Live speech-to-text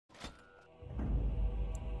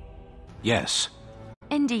Yes.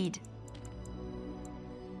 Indeed.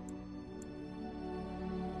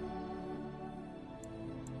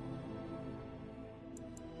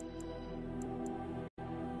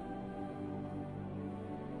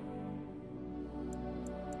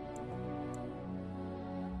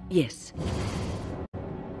 Yes.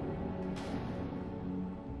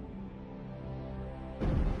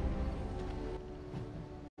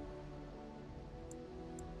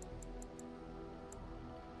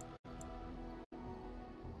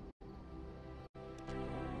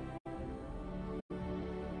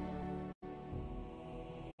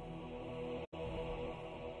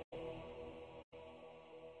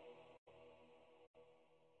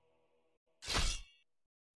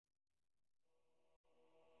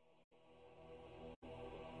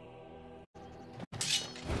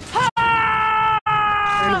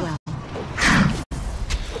 Very well.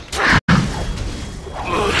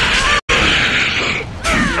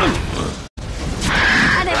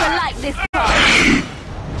 I never liked this part.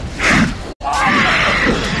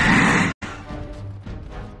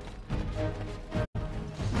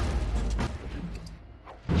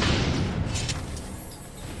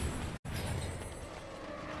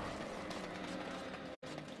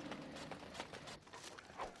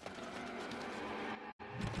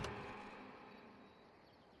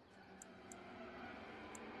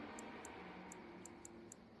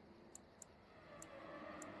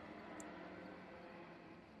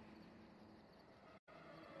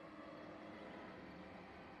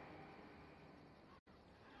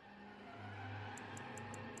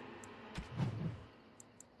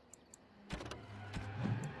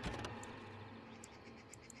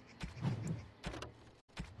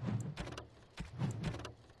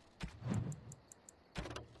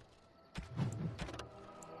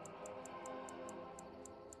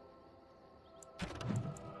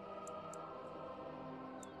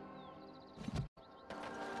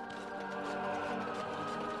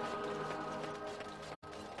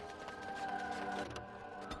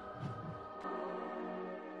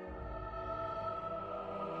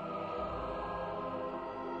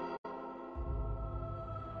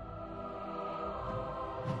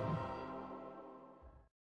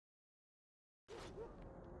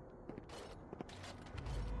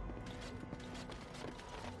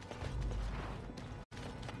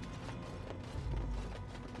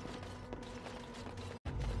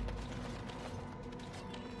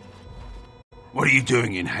 What are you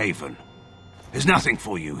doing in Haven? There's nothing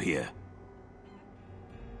for you here.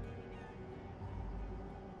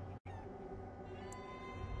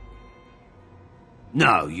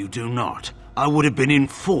 No, you do not. I would have been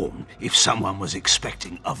informed if someone was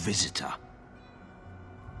expecting a visitor.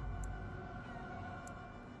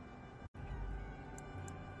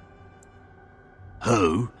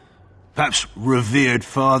 Who? Perhaps revered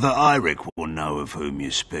Father Eirik will know of whom you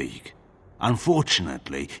speak.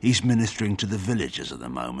 Unfortunately, he's ministering to the villagers at the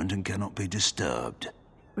moment and cannot be disturbed.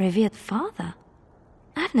 Revered father?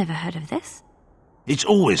 I've never heard of this. It's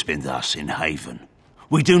always been thus in Haven.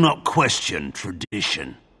 We do not question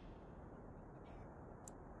tradition.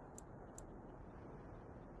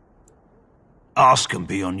 Ask and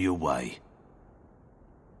be on your way.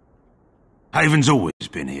 Haven's always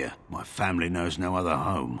been here. My family knows no other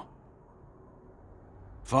home.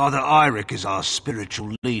 Father Eirik is our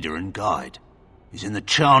spiritual leader and guide. He's in the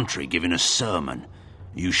chantry giving a sermon.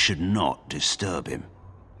 You should not disturb him.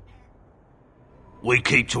 We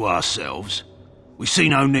keep to ourselves. We see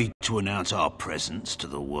no need to announce our presence to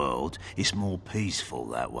the world. It's more peaceful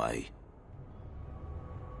that way.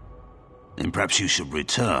 Then perhaps you should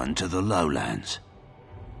return to the lowlands.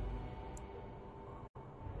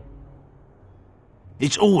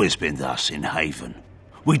 It's always been thus in Haven.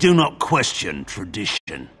 We do not question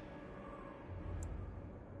tradition.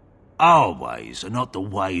 Our ways are not the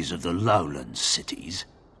ways of the lowland cities.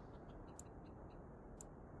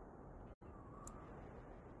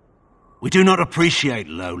 We do not appreciate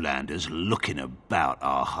lowlanders looking about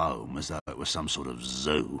our home as though it was some sort of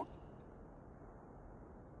zoo.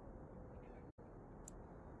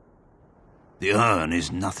 The urn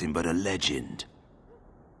is nothing but a legend.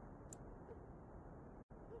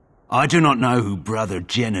 I do not know who Brother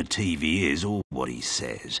Genetivi is or what he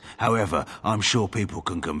says. However, I'm sure people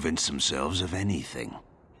can convince themselves of anything.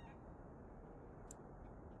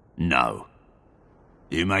 No.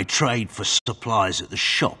 You may trade for supplies at the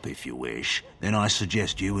shop if you wish. Then I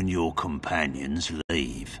suggest you and your companions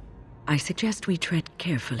leave. I suggest we tread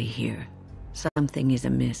carefully here. Something is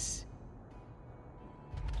amiss.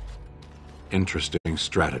 Interesting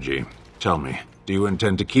strategy. Tell me, do you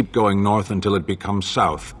intend to keep going north until it becomes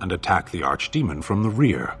south and attack the Archdemon from the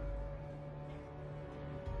rear?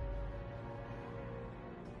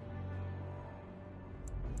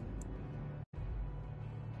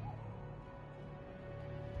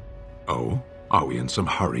 are we in some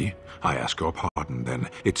hurry? I ask your pardon, then.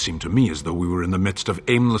 It seemed to me as though we were in the midst of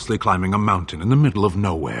aimlessly climbing a mountain in the middle of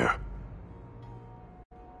nowhere.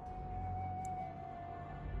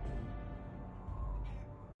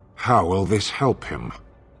 How will this help him?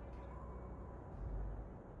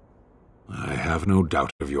 I have no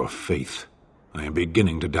doubt of your faith. I am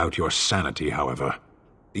beginning to doubt your sanity, however.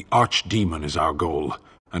 The archdemon is our goal,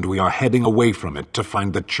 and we are heading away from it to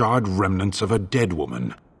find the charred remnants of a dead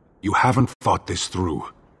woman. You haven't thought this through.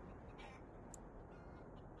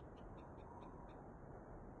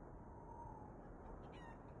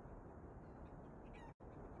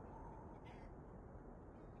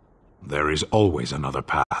 There is always another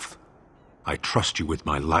path. I trust you with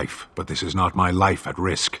my life, but this is not my life at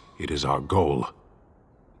risk. It is our goal.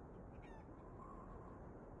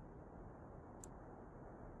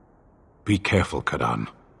 Be careful, Kadan.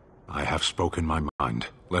 I have spoken my mind.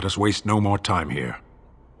 Let us waste no more time here.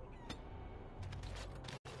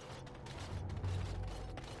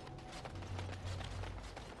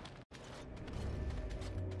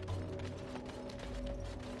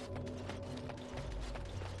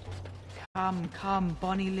 Come,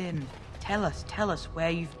 Bonnie Lynn. Tell us where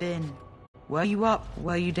you've been. Were you up,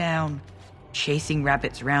 were you down? Chasing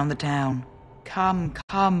rabbits round the town.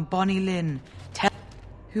 Come, Bonnie Lynn.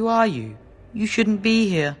 Who are you? You shouldn't be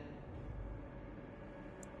here.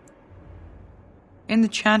 In the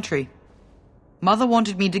chantry. Mother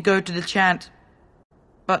wanted me to go to the chant,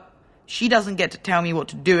 but she doesn't get to tell me what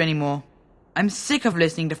to do anymore. I'm sick of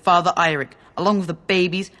listening to Father Eirik, along with the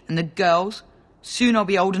babies and the girls. Soon I'll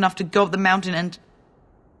be old enough to go up the mountain and...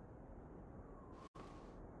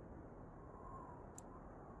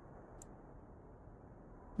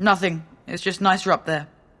 Nothing. It's just nicer up there.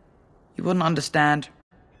 You wouldn't understand.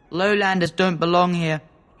 Lowlanders don't belong here.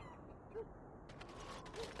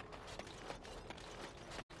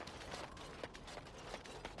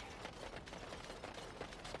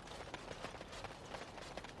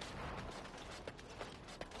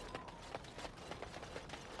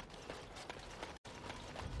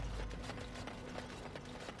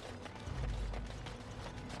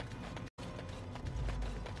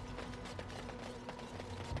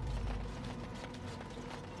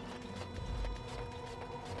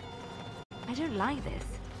 I don't like this.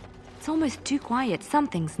 It's almost too quiet.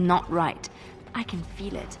 Something's not right. I can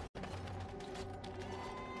feel it.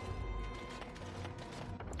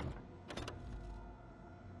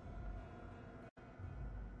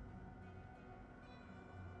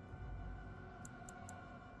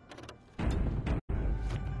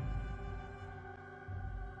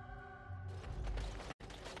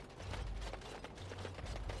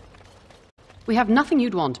 We have nothing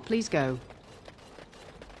you'd want. Please go.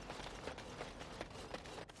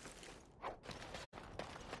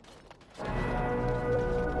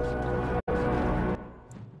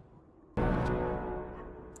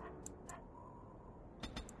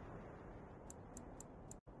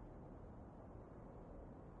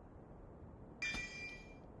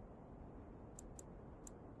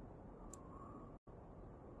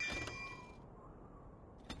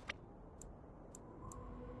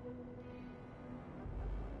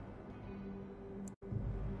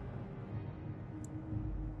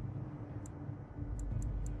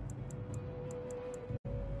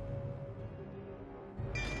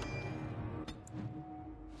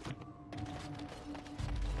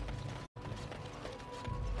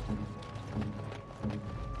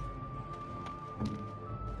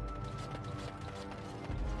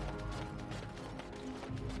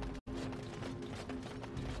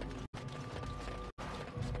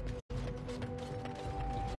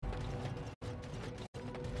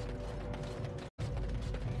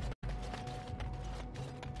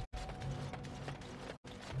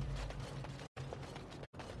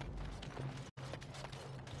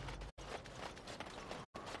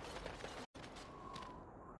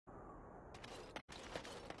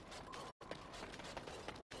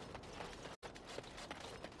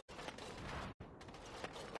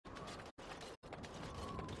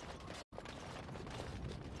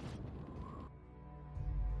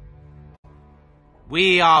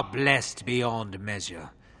 We are blessed beyond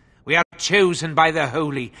measure. We are chosen by the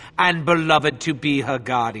holy and beloved to be her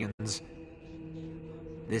guardians.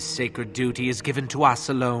 This sacred duty is given to us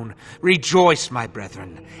alone. Rejoice, my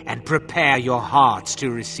brethren, and prepare your hearts to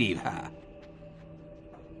receive her.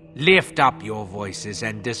 Lift up your voices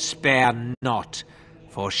and despair not,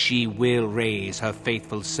 for she will raise her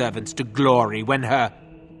faithful servants to glory when her...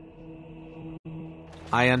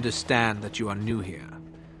 I understand that you are new here,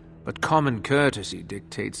 but common courtesy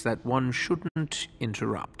dictates that one shouldn't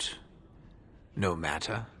interrupt. No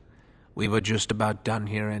matter. We were just about done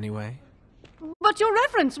here anyway. But, Your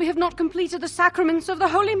Reverence, we have not completed the sacraments of the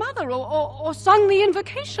Holy Mother or sung the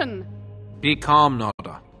invocation. Be calm,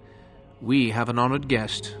 Nada. We have an honored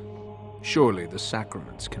guest. Surely the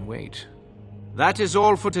sacraments can wait. That is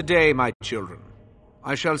all for today, my children.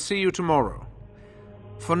 I shall see you tomorrow.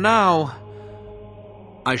 For now,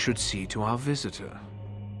 I should see to our visitor.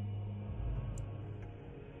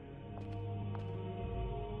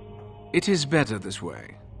 It is better this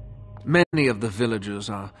way. Many of the villagers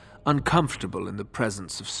are uncomfortable in the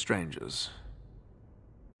presence of strangers.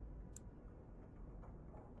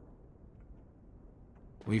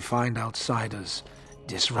 We find outsiders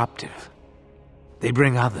disruptive. They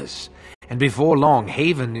bring others, and before long,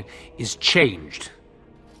 Haven is changed.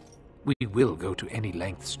 We will go to any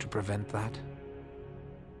lengths to prevent that.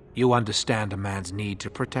 You understand a man's need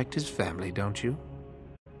to protect his family, don't you?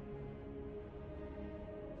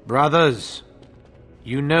 Brothers,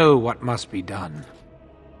 you know what must be done.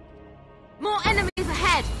 More enemies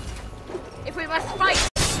ahead! If we must fight,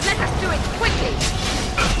 let us do it quickly!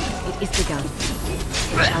 It is begun.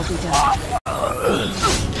 It shall be done.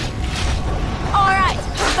 Alright,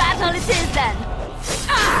 battle it is then!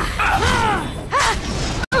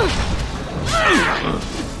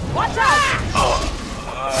 Watch out!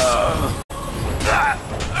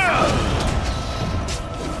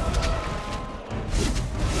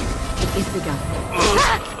 It is begun.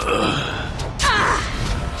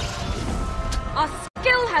 Our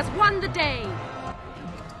skill has won the day!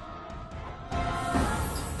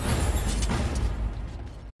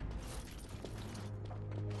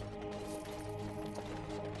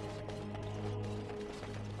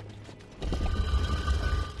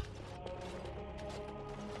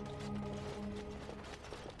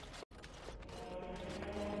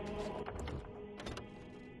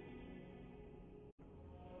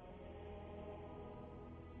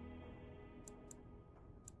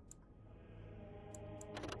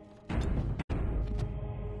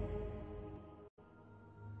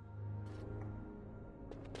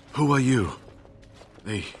 Who are you?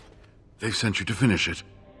 They've sent you to finish it.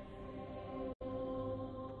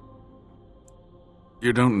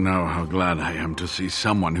 You don't know how glad I am to see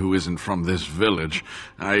someone who isn't from this village.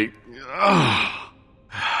 The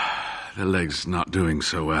leg's not doing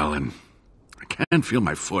so well, and I can't feel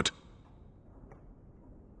my foot.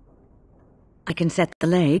 I can set the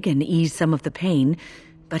leg and ease some of the pain,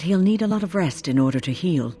 but he'll need a lot of rest in order to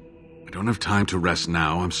heal. I don't have time to rest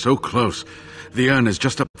now. I'm so close. The urn is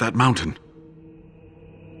just up that mountain.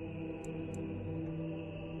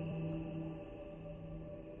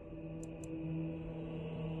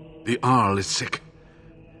 The Arl is sick.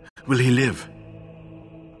 Will he live?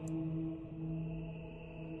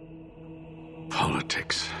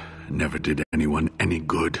 Politics never did anyone any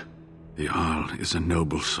good. The Arl is a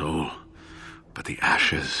noble soul, but the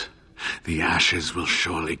ashes will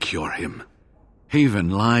surely cure him. Haven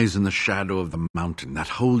lies in the shadow of the mountain that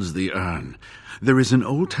holds the urn. There is an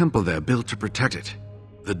old temple there built to protect it.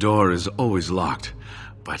 The door is always locked,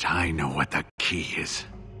 but I know what the key is.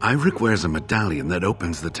 Eirik wears a medallion that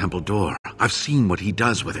opens the temple door. I've seen what he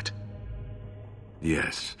does with it.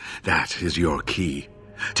 Yes, that is your key.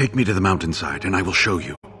 Take me to the mountainside and I will show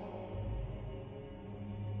you.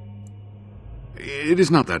 It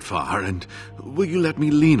is not that far, and will you let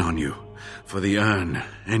me lean on you? For the urn,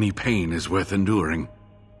 any pain is worth enduring.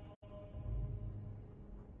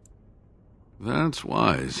 That's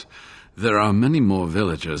wise. There are many more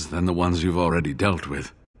villagers than the ones you've already dealt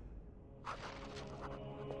with.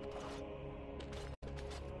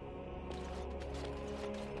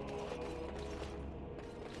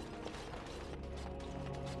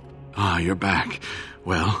 Ah, you're back.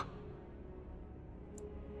 Well?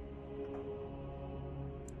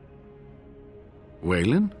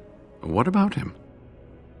 Waylon? What about him?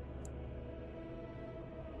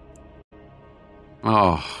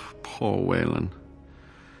 Oh, poor Waylon.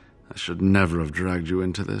 I should never have dragged you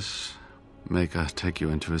into this. Maker take you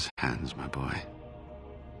into his hands, my boy.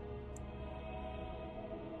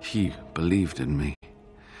 He believed in me,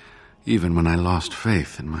 even when I lost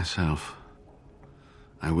faith in myself.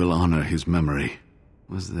 I will honor his memory.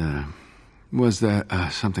 Was there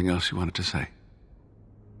something else you wanted to say?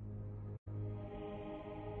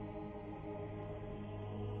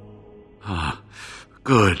 Ah,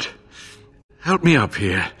 good. Help me up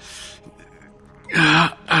here.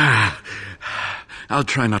 I'll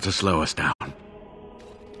try not to slow us down.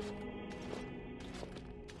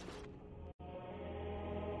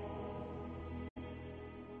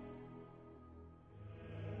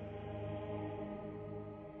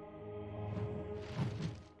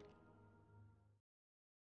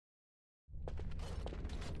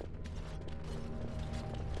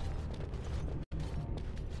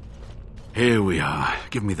 Here we are.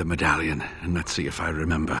 Give me the medallion, and let's see if I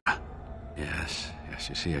remember. Yes,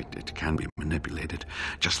 you see, it can be manipulated,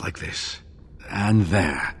 just like this. And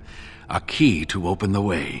there. A key to open the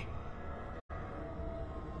way.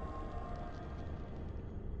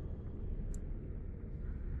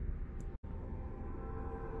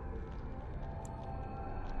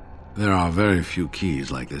 There are very few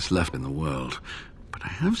keys like this left in the world, but I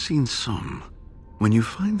have seen some. When you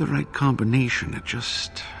find the right combination, it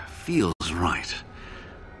just feels right.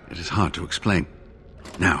 It is hard to explain.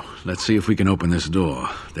 Now, let's see if we can open this door.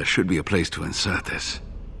 There should be a place to insert this.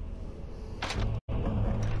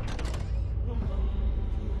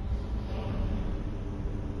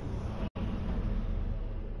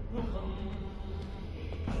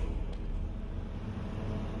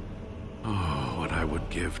 Oh, what I would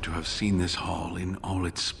give to have seen this hall in all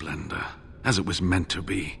its splendor, as it was meant to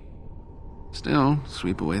be. Still,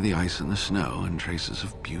 sweep away the ice and the snow, and traces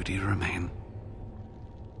of beauty remain.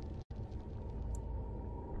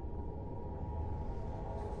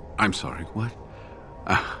 I'm sorry, what?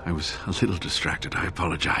 I was a little distracted, I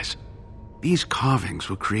apologize. These carvings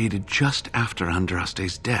were created just after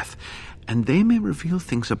Andraste's death, and they may reveal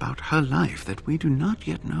things about her life that we do not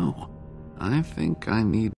yet know. I think I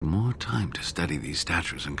need more time to study these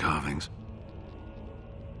statues and carvings.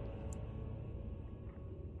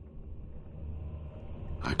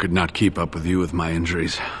 I could not keep up with you with my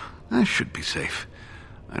injuries. I should be safe.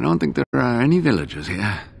 I don't think there are any villagers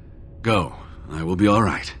here. Go, I will be all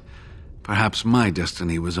right. Perhaps my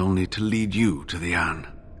destiny was only to lead you to the Anne.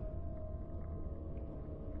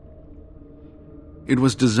 It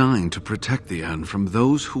was designed to protect the Anne from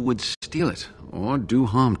those who would steal it or do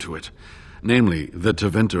harm to it, namely the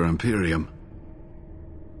Tevinter Imperium.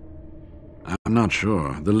 I'm not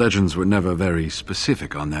sure. The legends were never very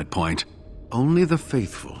specific on that point. Only the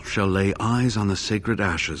faithful shall lay eyes on the sacred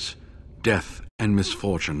ashes. Death and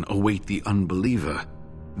misfortune await the unbeliever.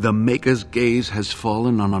 The Maker's gaze has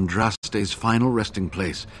fallen on Andraste's final resting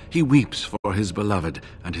place. He weeps for his beloved,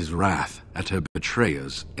 and his wrath at her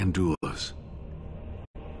betrayers endures.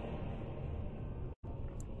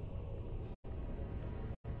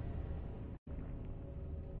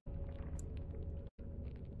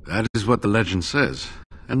 That is what the legend says,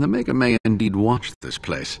 and the Maker may indeed watch this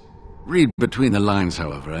place. Read between the lines,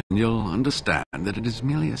 however, and you'll understand that it is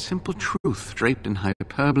merely a simple truth draped in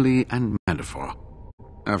hyperbole and metaphor.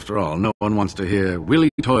 After all, no one wants to hear Willie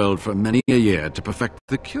toiled for many a year to perfect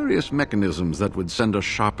the curious mechanisms that would send a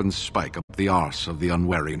sharpened spike up the arse of the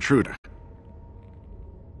unwary intruder.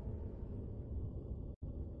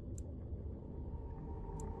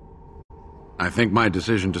 I think my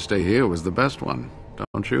decision to stay here was the best one,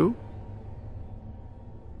 don't you?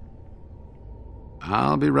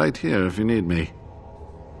 I'll be right here if you need me.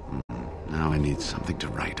 Now I need something to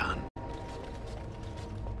write on.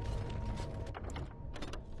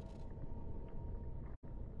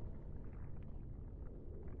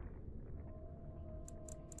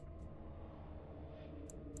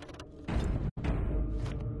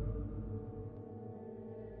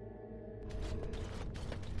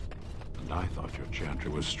 And I thought your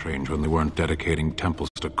chantry was strange when they weren't dedicating temples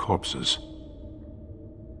to corpses.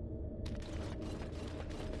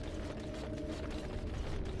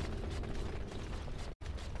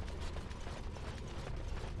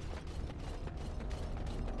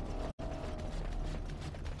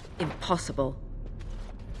 Impossible.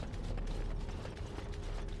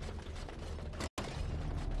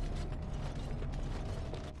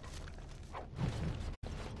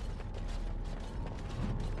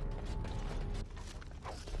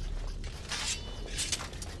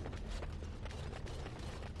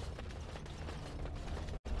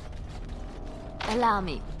 Allow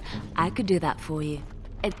me. I could do that for you.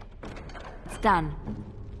 It's done.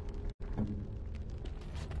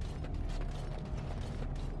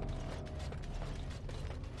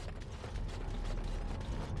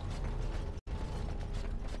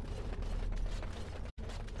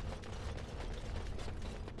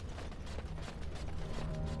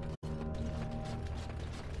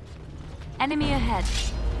 Enemy ahead.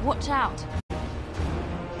 Watch out.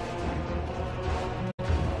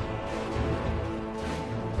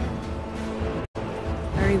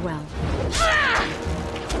 Very well.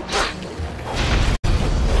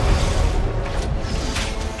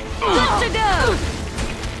 Good to go!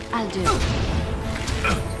 I'll do.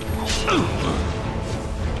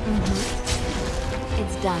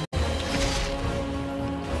 It's done.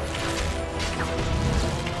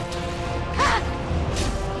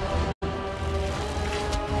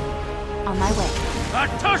 On my way.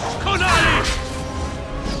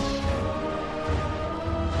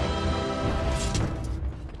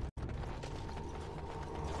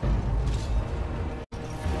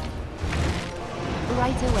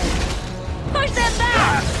 Right away. Push them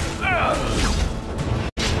back!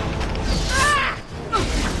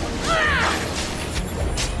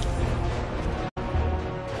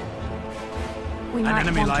 We might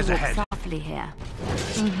enemy want lies to walk ahead. softly here.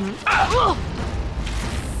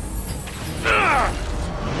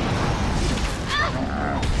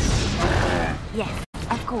 Yes,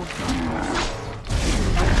 of course.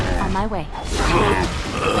 On my way.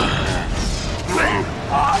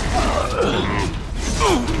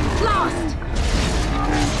 Blast!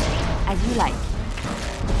 As you like.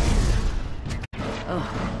 Oh,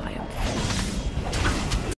 I am.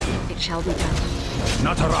 It shall be done.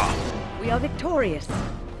 Natara! We are victorious.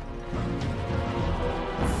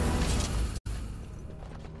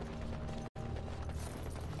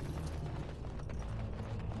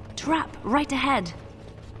 Trap right ahead.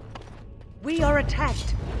 We are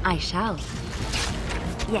attacked. I shall.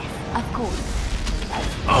 Yes, of course.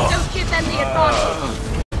 Don't give them the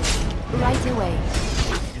advantage. Right away.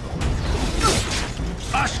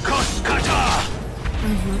 Ashkoskata!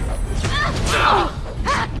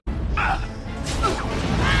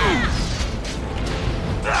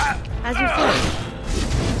 As you say.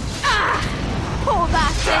 Poor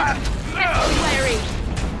bastard! Best be wary.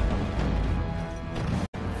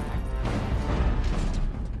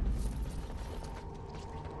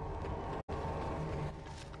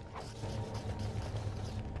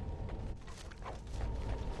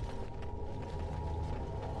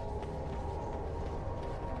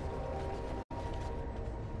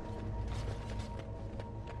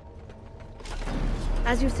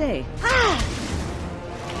 As you say.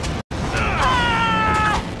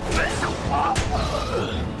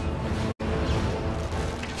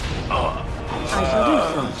 I shall do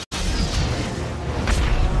so.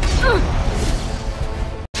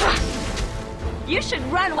 You should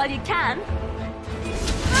run while you can.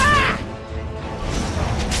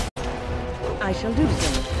 I shall do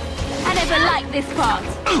so. I never liked this part.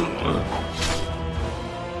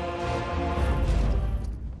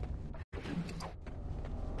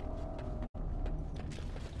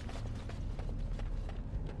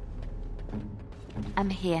 I'm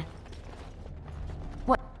here.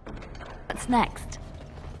 What's next?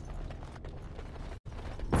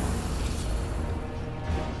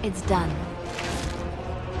 It's done.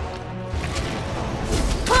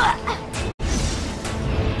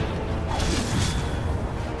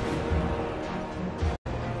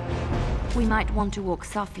 We might want to walk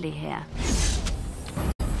softly here.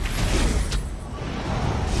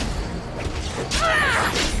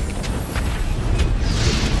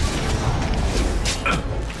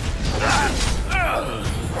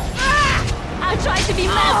 I'll try to be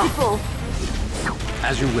merciful.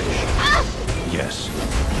 As you wish. Yes.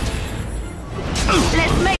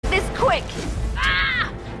 Let's make this quick.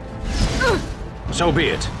 So be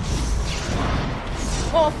it.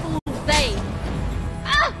 Poor fools they.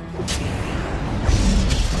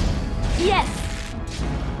 Yes.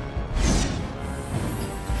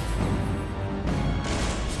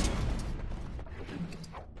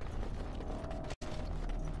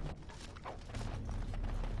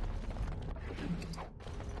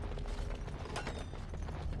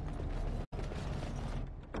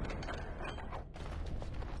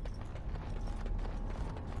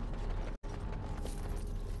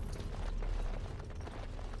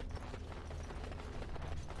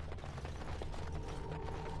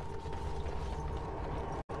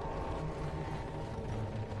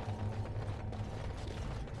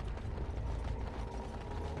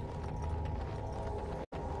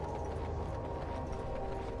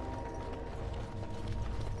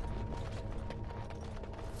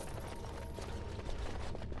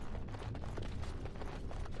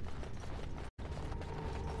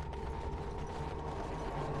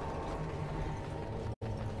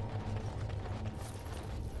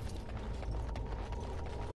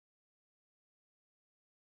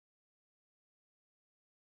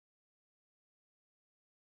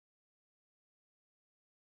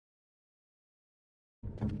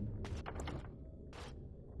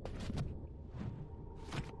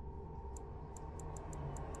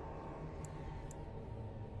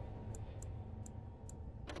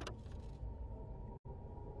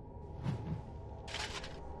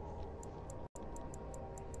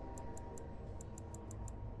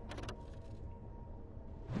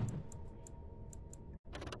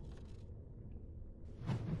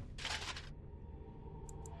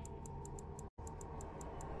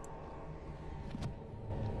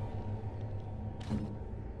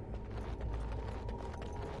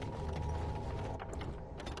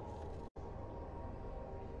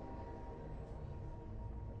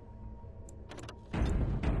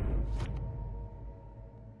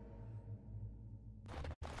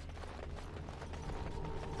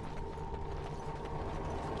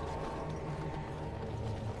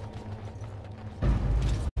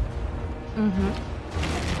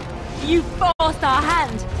 You forced our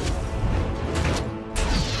hand!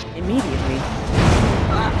 Immediately.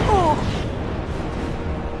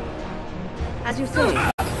 As you say.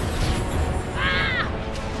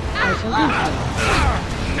 I shall do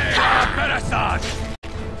so.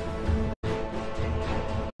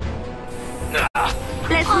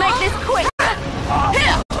 Let's make this quick!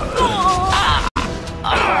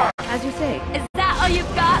 As you say. Is that all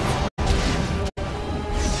you've got?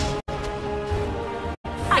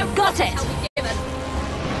 I got it!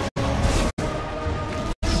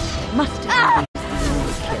 Must have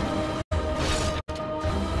been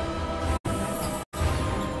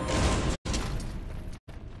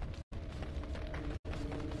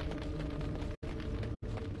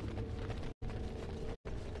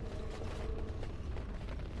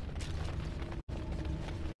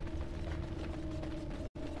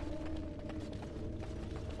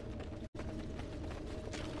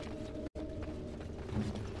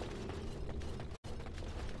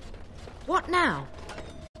What now?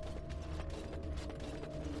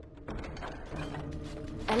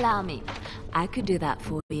 Allow me. I could do that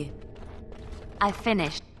for you. I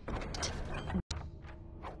finished.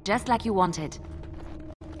 Just like you wanted.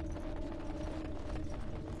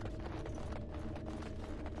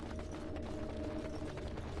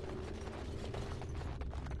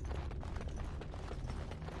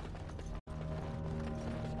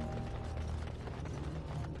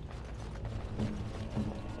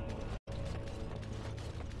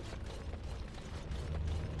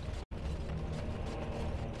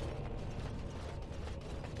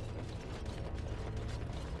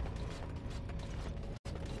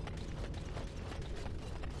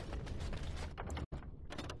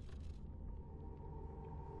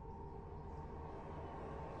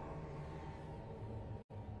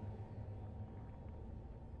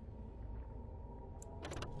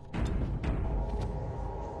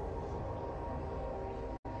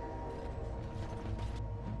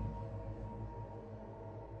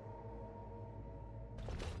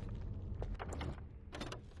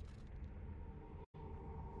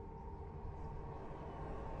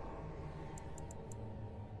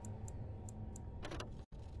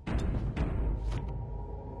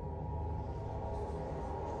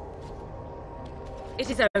 It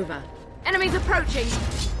is over. Enemies approaching!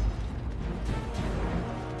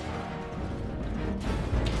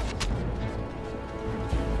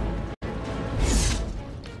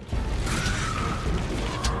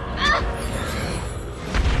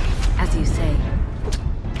 as you say.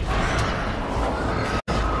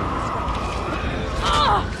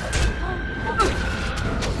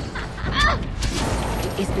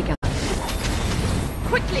 It is begun.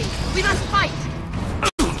 Quickly! We must fight!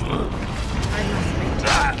 I must wait.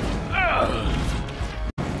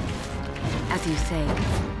 As you say.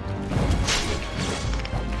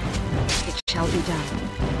 It shall be done.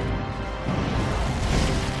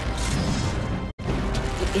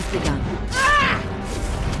 It is begun.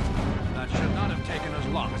 That should not have taken as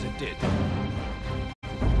long as it did.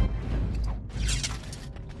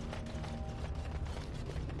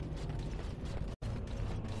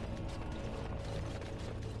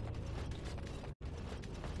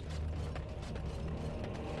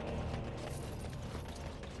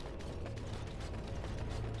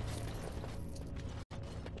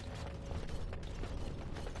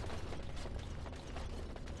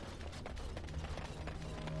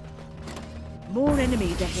 More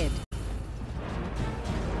enemies ahead.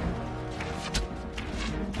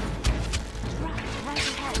 Right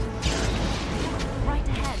ahead. Right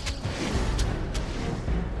ahead.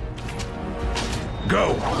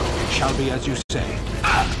 Go! It shall be as you say.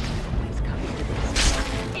 It's coming to this.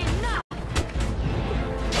 Enough!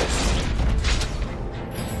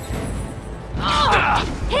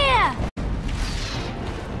 Here!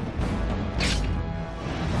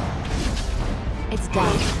 It's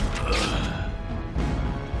done.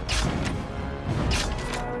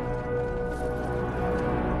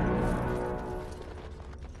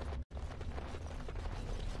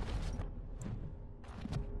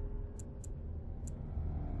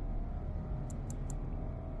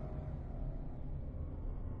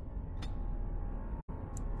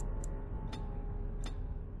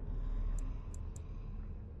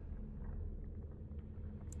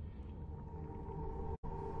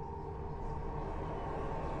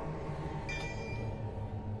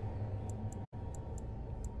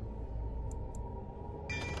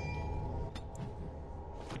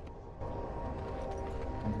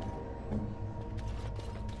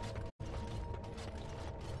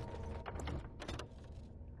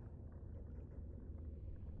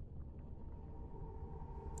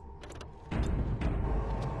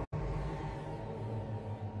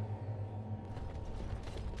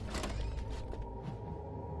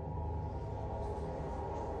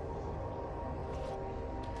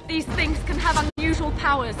 These things can have unusual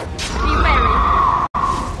powers. Be wary.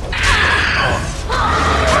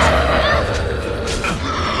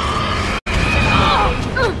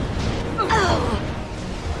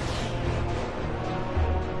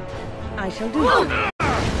 I shall do so.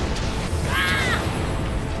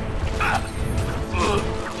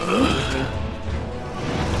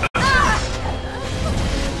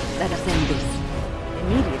 Let us end this.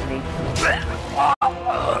 Immediately.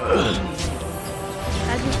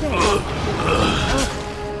 As you say. Oh,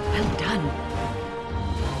 well done.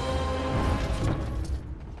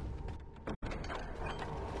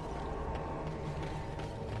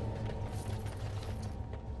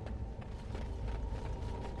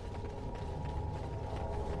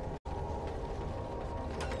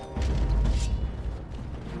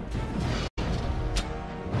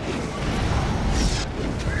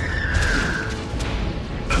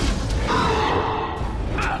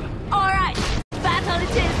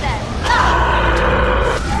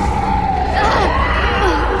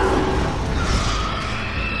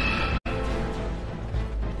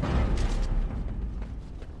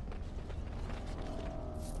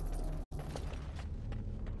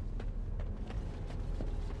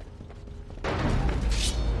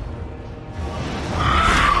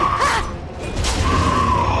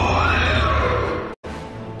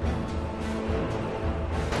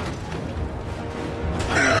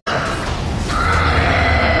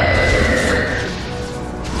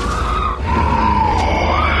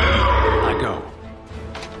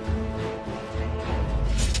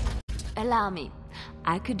 Allow me.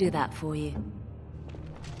 I could do that for you.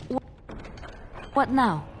 What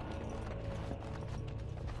now?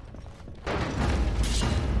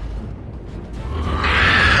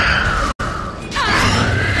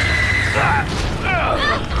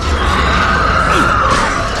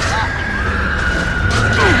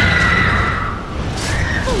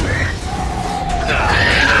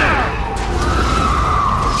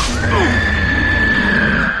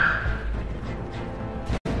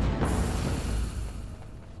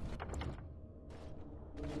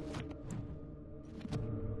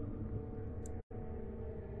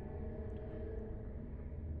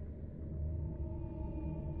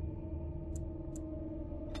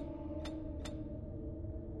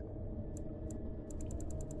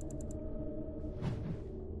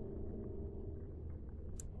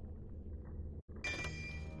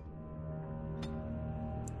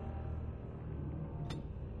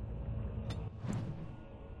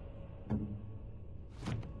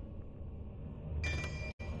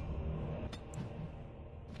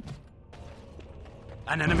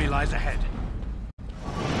 An enemy lies ahead.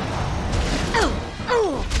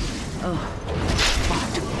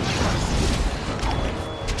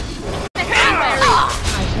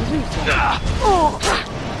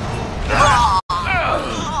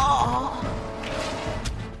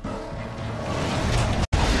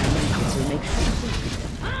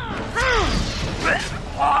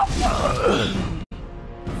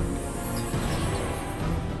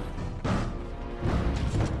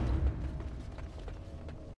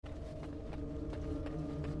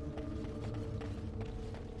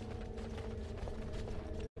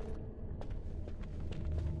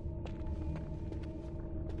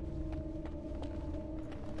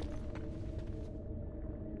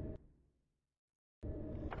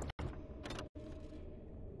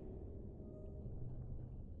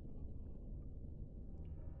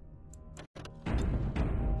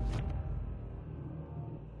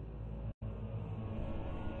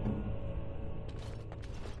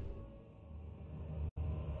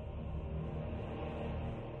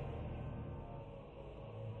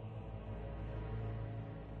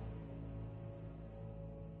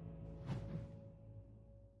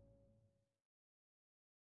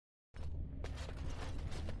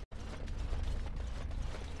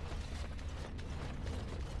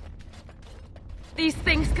 These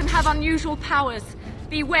things can have unusual powers.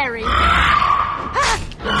 Be wary. Enough!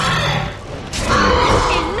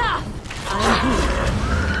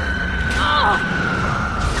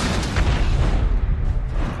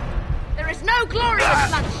 There is no glory in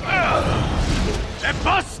bloodshed.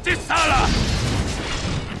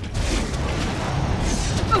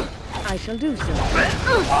 I shall do so. As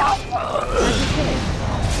you say.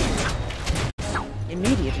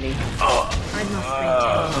 Immediately. I must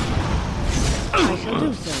maintain. I shall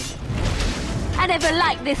do so. I never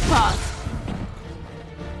liked this part.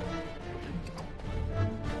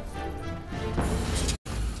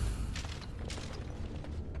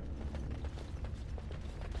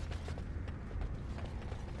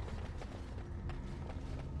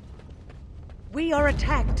 We are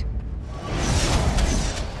attacked.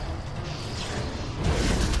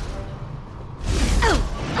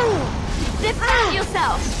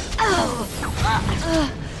 yourself!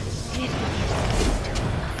 It is too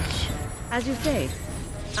much. As you say,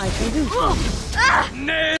 I shall do so.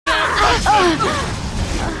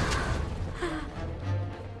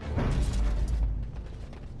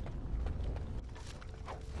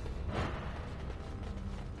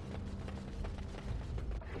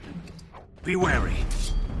 Be wary.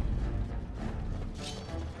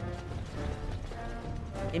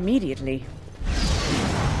 Immediately.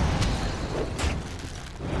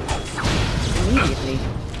 Immediately.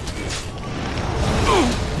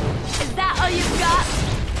 Is that all you've got?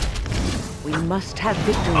 We must have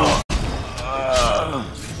victory.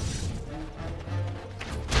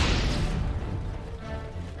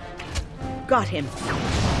 Got him.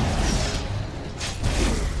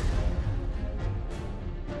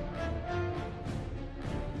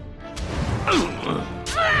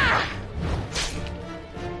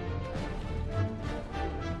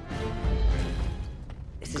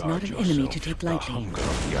 This is not an enemy to take lightly. The hunger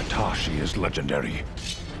of the Atashi is legendary.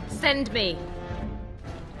 Send me.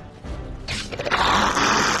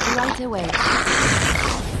 Right away.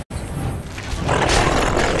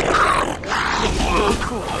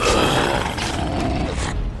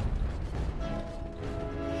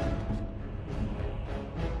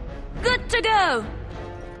 Good to go.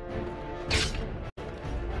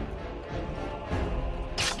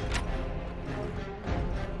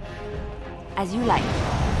 As you like.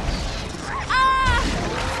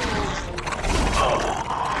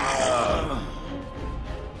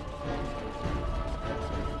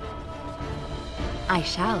 I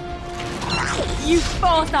shall. You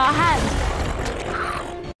forced our hand!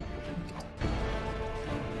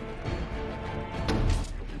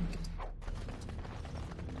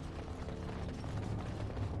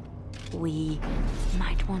 We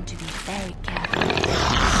might want to be very careful.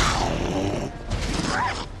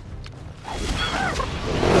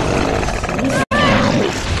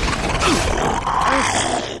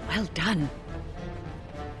 Well done.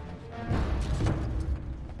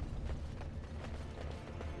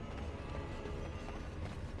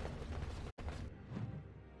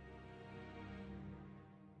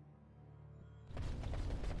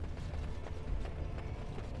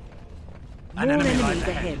 An More enemy lies enemies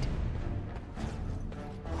ahead. ahead.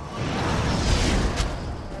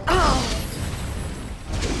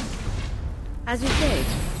 As you say.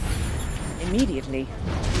 Immediately.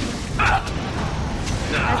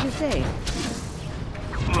 As you say.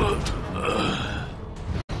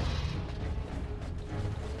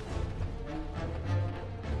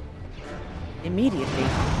 Immediately.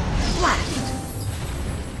 Blast!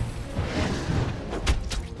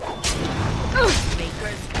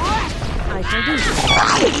 I shall do so.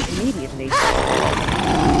 Immediately.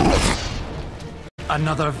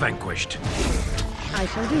 Another vanquished. I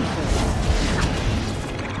shall do so.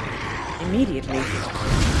 Immediately.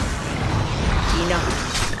 Enough.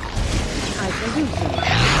 I shall do so.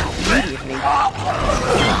 Immediately.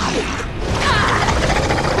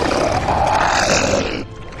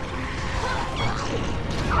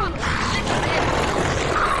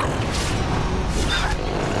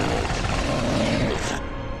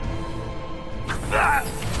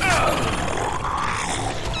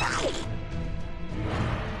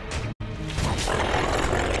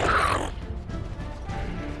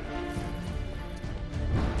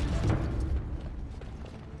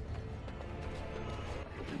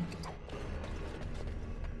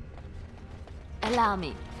 Allow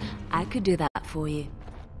me. I could do that for you.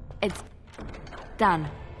 It's done.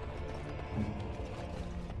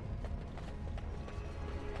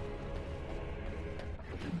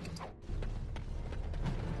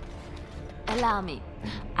 Allow me.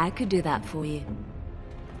 I could do that for you.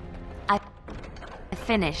 I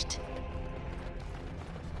finished.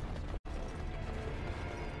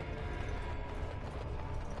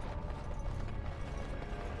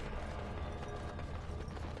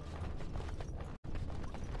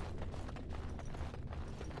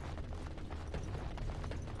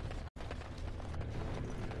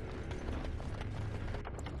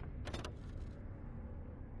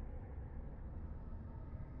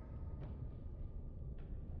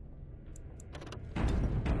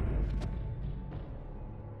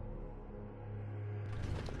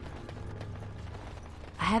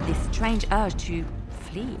 I have this strange urge to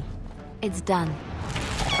flee. It's done.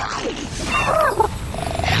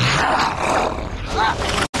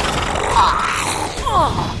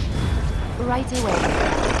 Right away.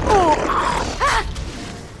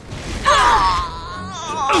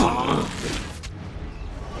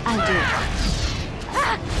 I'll do it.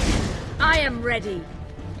 I am ready.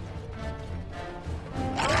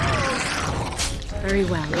 Very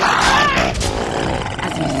well.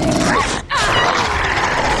 you say.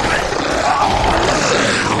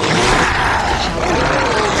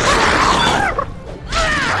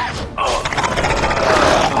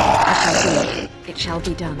 It shall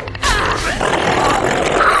be done.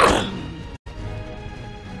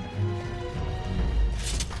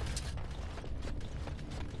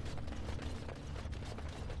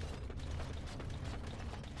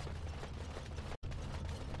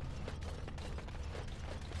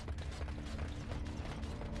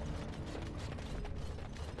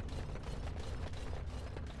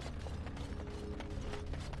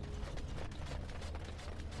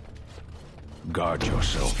 Guard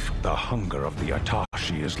yourself. The hunger of the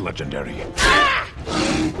Atashi is legendary.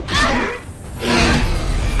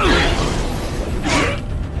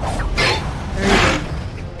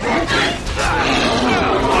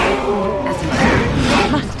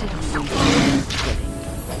 Must it always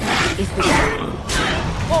be? Is the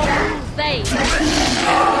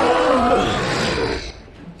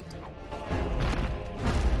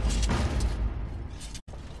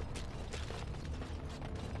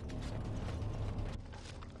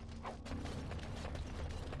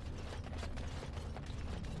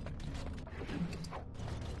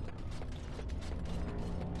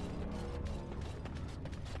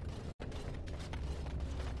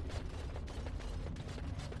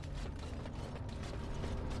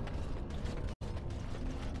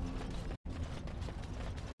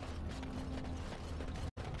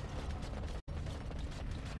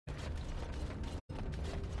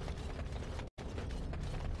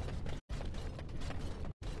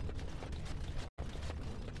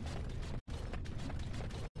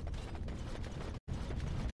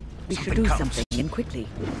We should do something, and quickly.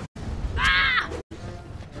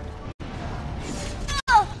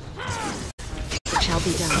 It shall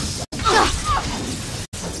be done.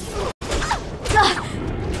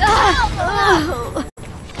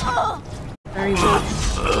 Very well.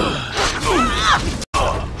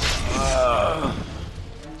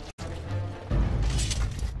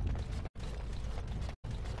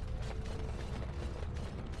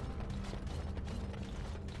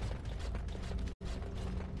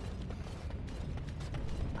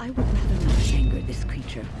 I would rather not anger this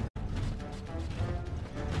creature.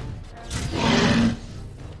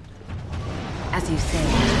 As you say,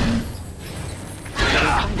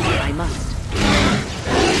 I must.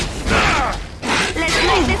 Let's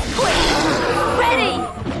make this quick! Ready!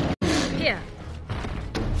 Here.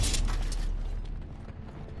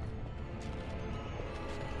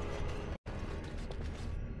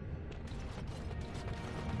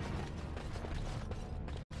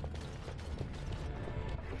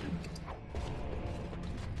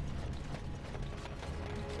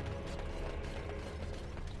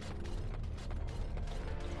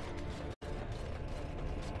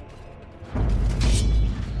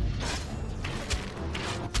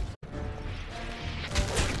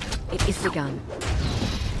 It is begun.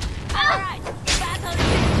 All right, battle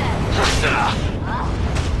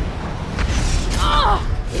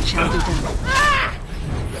It shall be done.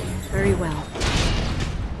 Very well.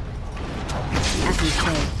 As you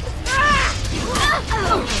say.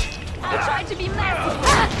 I tried to be merciful.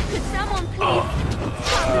 Could someone please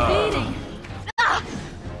stop the bleeding?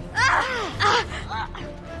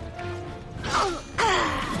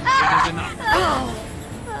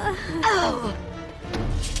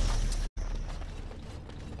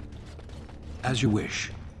 As you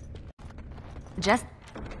wish. Just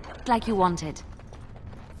like you wanted.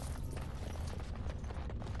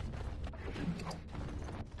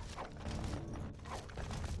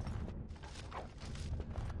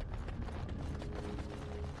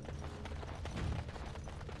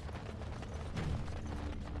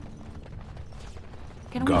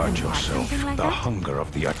 Can we Guard even try yourself. something like The that? hunger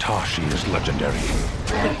of the Atashi is legendary.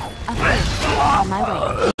 Okay, on my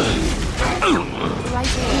way. Right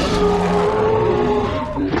there.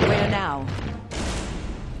 Where now?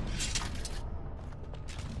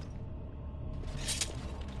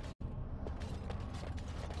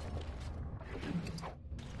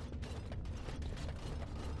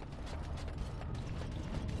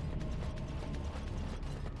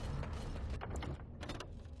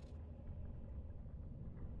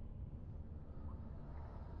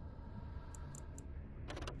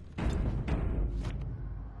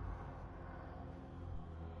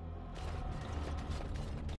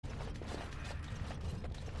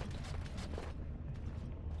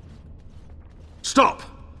 Stop!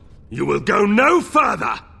 You will go no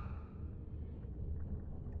further!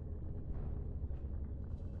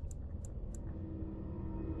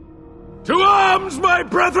 To arms, my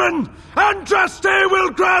brethren! Andraste will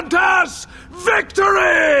grant us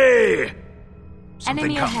victory!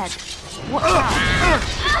 Enemy comes. ahead. Watch out.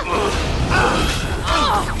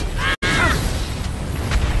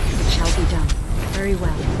 It shall be done. Very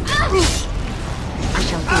well. I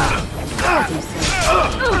shall do it, as you say.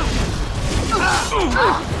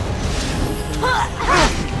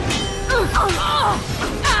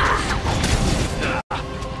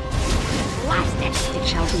 Blast it. It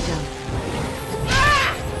shall be done.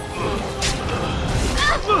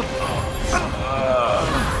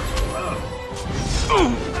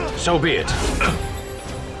 So be it.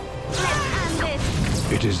 Let's end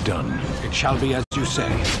this. It is done. It shall be as you say.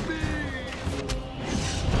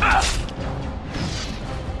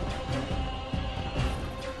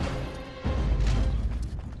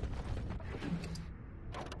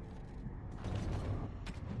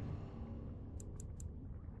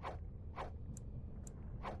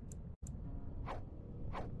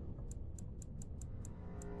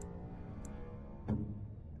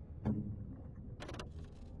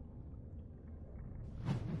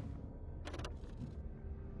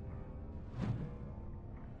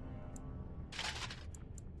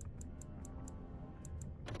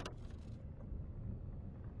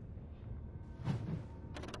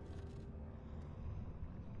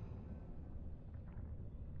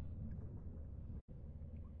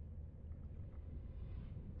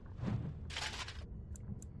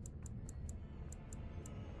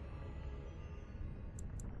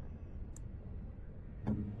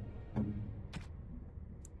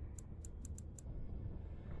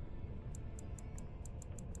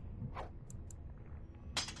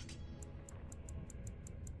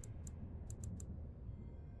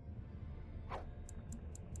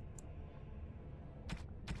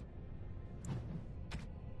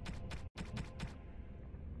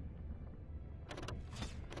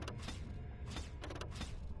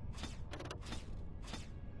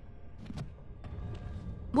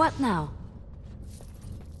 What now?